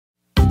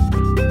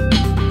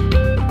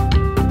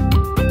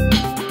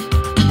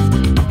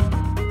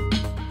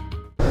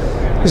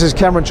This is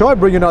Cameron Chai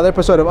bringing another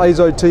episode of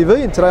AZO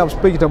TV, and today I'm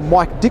speaking to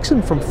Mike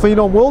Dickson from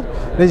Phenom World,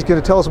 and he's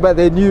going to tell us about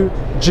their new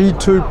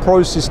G2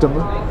 Pro system.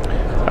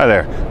 Hi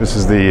there. This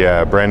is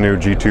the brand new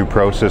G2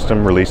 Pro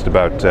system released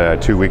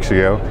about 2 weeks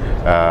ago.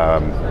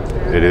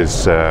 It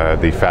is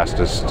the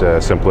fastest,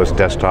 simplest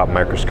desktop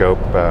microscope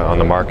on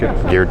the market,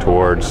 geared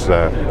towards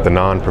the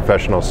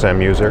non-professional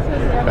SEM user.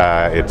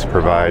 It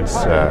provides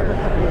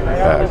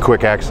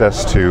quick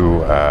access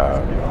to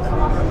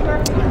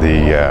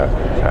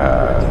the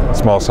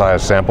small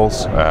size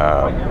samples.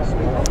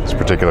 This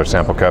particular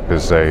sample cup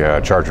is a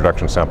charge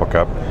reduction sample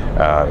cup.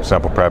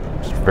 Sample prep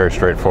is very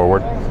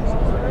straightforward.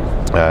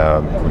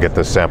 We get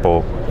the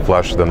sample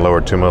flushed, then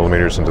lowered 2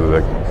 millimeters into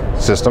the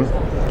system.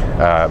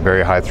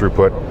 Very high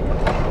throughput,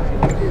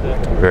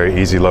 very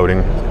easy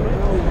loading.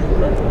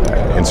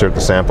 Insert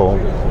the sample,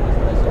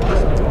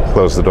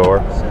 close the door,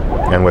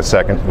 and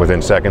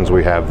within seconds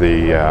we have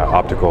the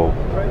optical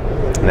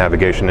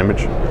navigation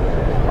image.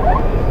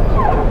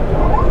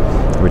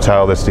 We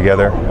tile this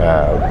together,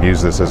 use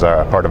this as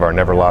part of our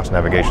never lost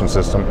navigation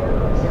system.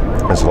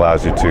 This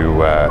allows you to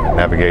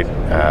navigate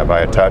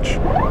via touch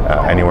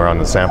anywhere on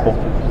the sample.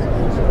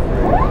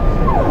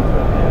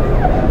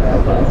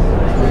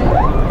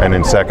 And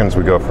in seconds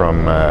we go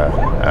from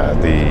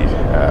the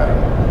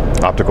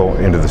optical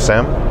into the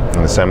SEM.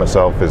 And the SEM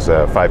itself is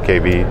a 5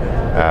 kV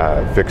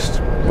fixed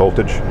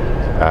voltage.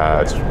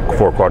 It's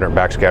 4-quadrant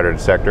backscatter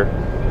detector.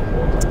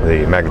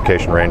 The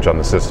magnification range on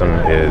the system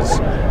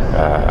is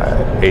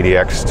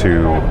 80x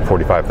to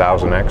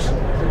 45,000x.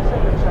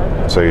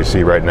 So you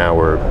see right now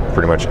we're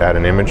pretty much at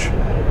an image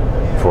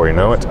before you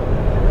know it.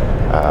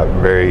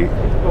 Very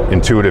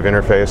intuitive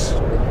interface,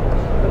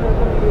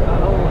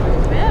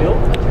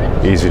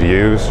 easy to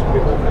use.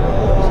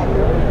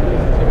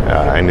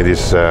 Any of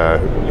these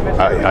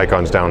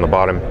icons down the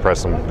bottom,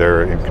 press them,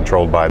 they're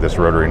controlled by this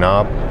rotary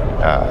knob.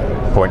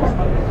 Point,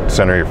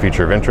 center your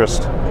feature of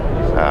interest.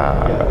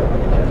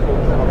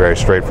 Very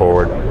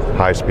straightforward,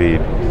 high speed,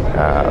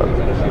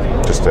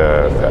 just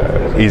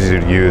a easy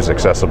to use,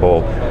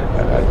 accessible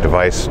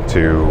device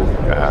to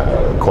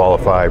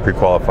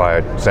pre-qualify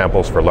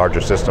samples for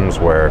larger systems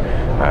where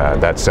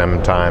that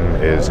SEM time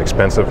is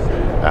expensive.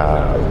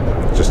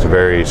 Just a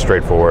very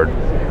straightforward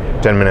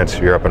 10 minutes,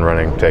 you're up and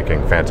running,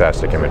 taking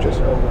fantastic images.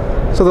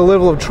 So the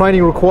level of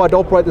training required to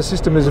operate the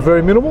system is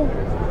very minimal?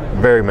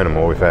 Very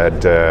minimal. We've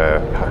had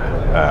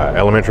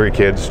elementary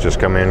kids just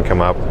come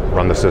up,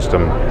 run the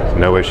system,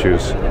 no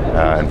issues.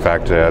 In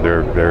fact,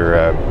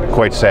 they're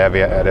quite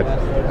savvy at it.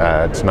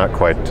 It's not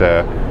quite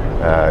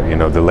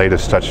the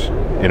latest touch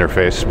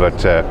interface, but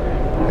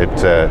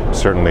it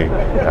certainly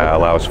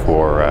allows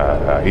for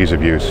ease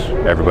of use.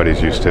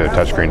 Everybody's used to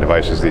touchscreen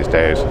devices these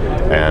days,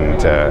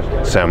 and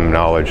SEM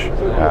knowledge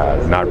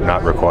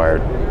not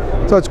required.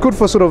 So it's good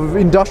for sort of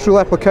industrial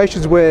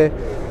applications where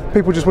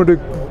people just want to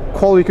do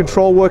quality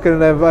control work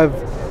and have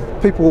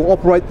people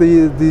operate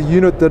the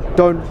unit that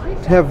don't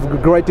have a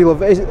great deal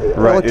of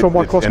electron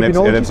microscopy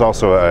knowledge. And it's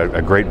also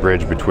a great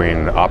bridge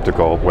between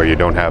optical, where you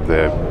don't have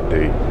the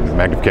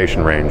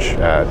magnification range,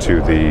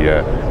 to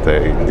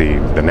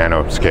the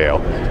nano scale.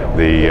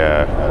 The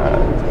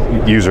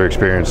user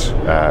experience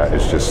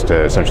is just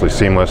essentially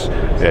seamless.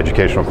 The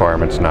educational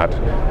requirements not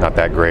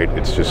that great.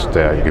 It's just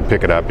you can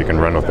pick it up, you can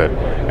run with it,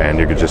 and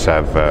you could just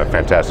have a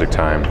fantastic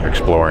time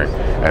exploring.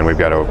 And we've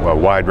got a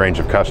wide range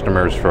of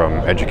customers, from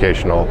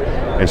educational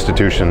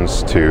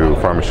institutions to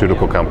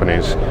pharmaceutical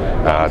companies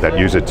that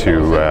use it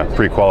to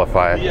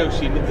pre-qualify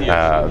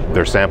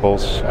their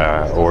samples,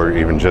 or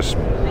even just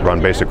run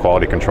basic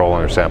quality control on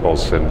their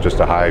samples in just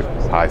a high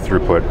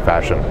throughput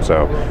fashion.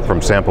 So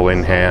from sample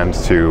in hand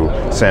to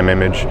SEM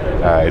image,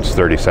 it's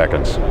 30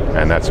 seconds,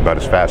 and that's about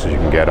as fast as you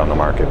can get on the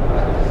market.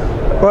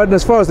 Right, and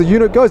as far as the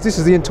unit goes, this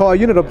is the entire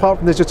unit, apart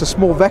from there's just a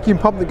small vacuum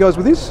pump that goes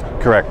with this?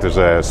 Correct. There's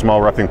a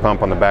small roughing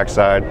pump on the back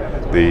side.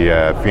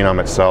 The Phenom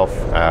itself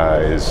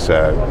is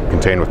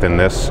contained within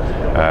this.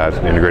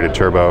 Integrated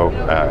turbo,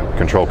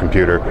 control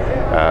computer,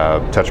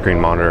 touchscreen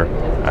monitor,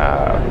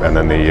 and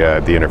then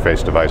the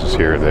interface devices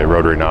here, the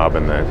rotary knob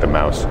and the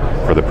mouse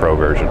for the Pro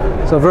version.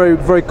 So very,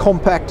 very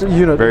compact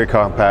unit. Very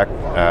compact,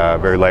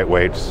 very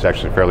lightweight. It's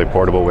actually fairly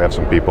portable. We have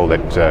some people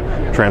that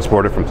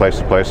transport it from place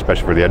to place,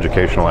 especially for the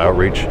educational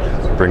outreach,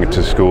 bring it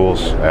to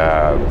schools.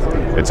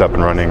 It's up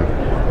and running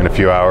in a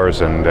few hours,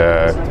 and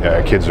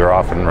kids are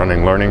off and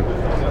running, learning.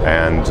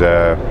 And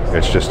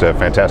it's just a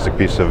fantastic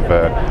piece of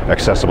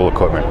accessible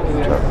equipment.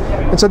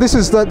 And so this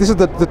is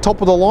the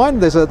top of the line.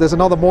 There's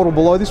another model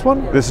below this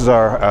one. This is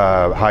our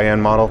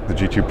high-end model, the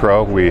G2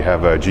 Pro. We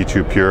have a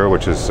G2 Pure,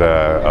 which is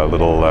a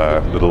little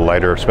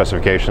lighter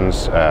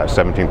specifications,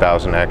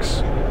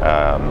 17,000x,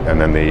 and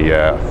then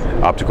the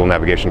optical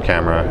navigation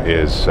camera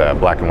is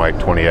black and white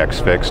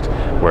 20x fixed,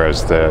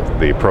 whereas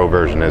the Pro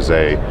version is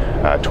a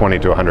 20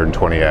 to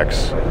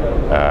 120x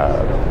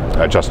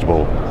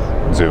adjustable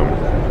zoom.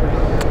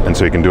 And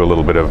so you can do a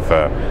little bit of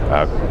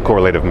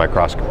correlative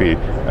microscopy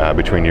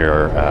between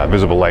your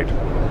visible light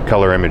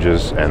color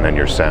images, and then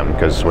your SEM.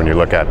 Because when you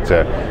look at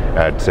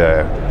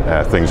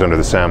things under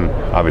the SEM,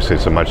 obviously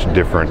it's a much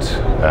different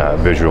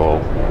visual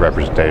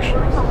representation.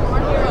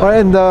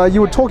 And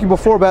you were talking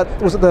before about,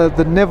 was it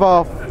the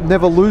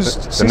never lose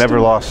system? The never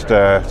lost,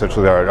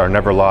 essentially our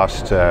never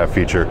lost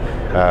feature,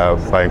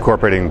 by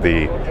incorporating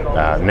the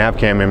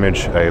NavCam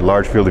image, a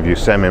large field of view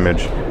SEM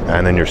image,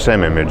 and then your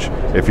SEM image.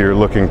 If you're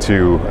looking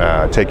to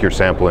take your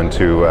sample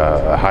into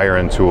a higher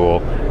end tool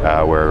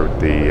where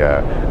the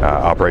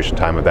operation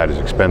time of that is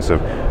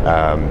expensive,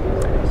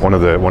 one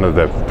of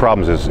the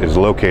problems is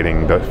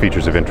locating the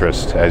features of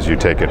interest as you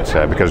take it,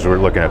 because we're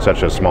looking at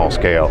such a small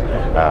scale.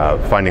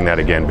 Finding that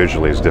again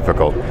visually is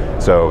difficult.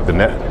 So the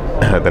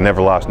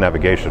never lost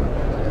navigation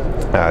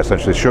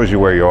essentially shows you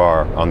where you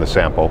are on the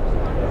sample,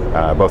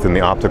 both in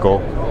the optical,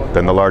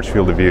 then the large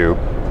field of view,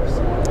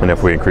 and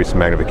if we increase the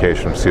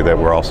magnification, see that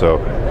we're also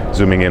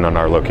zooming in on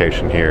our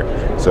location here.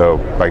 So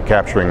by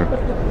capturing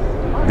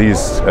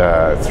these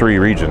three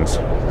regions,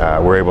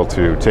 we're able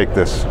to take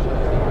this.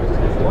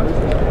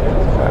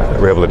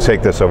 We're able to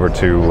take this over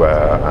to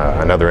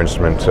another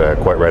instrument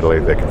quite readily.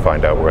 They can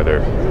find out where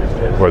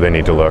they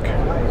need to look,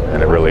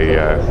 and it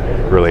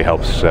really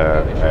helps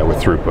with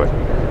throughput.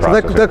 So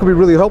that could be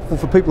really helpful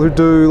for people who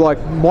do like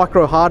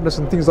micro hardness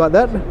and things like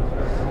that,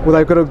 where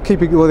they've got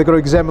to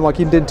examine like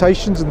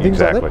indentations and things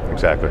like that.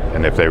 Exactly.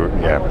 And if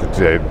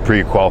the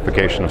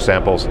pre-qualification of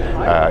samples,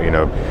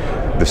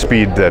 the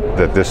speed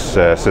that this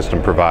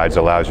system provides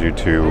allows you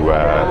to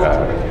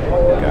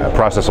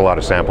process a lot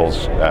of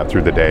samples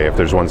through the day. If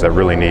there's ones that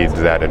really need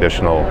that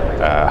additional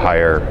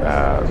higher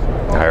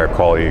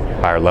quality,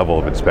 higher level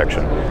of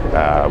inspection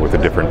with a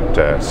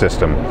different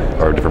system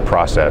or a different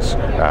process,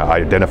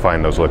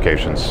 identifying those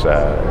locations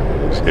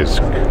is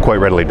quite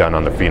readily done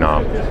on the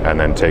Phenom, and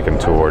then taken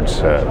towards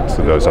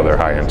to those other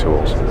high-end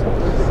tools.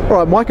 All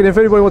right, Mike, and if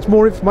anybody wants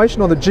more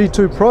information on the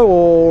G2 Pro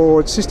or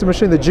its sister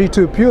machine, the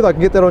G2 Pure, they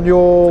can get that on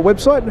your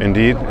website?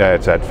 Indeed,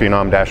 it's at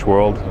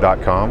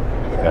phenom-world.com.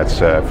 That's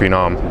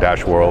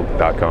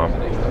phenom-world.com.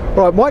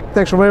 All right, Mike,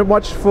 thanks very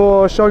much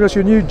for showing us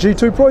your new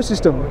G2 Pro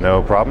system.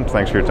 No problem.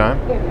 Thanks for your time.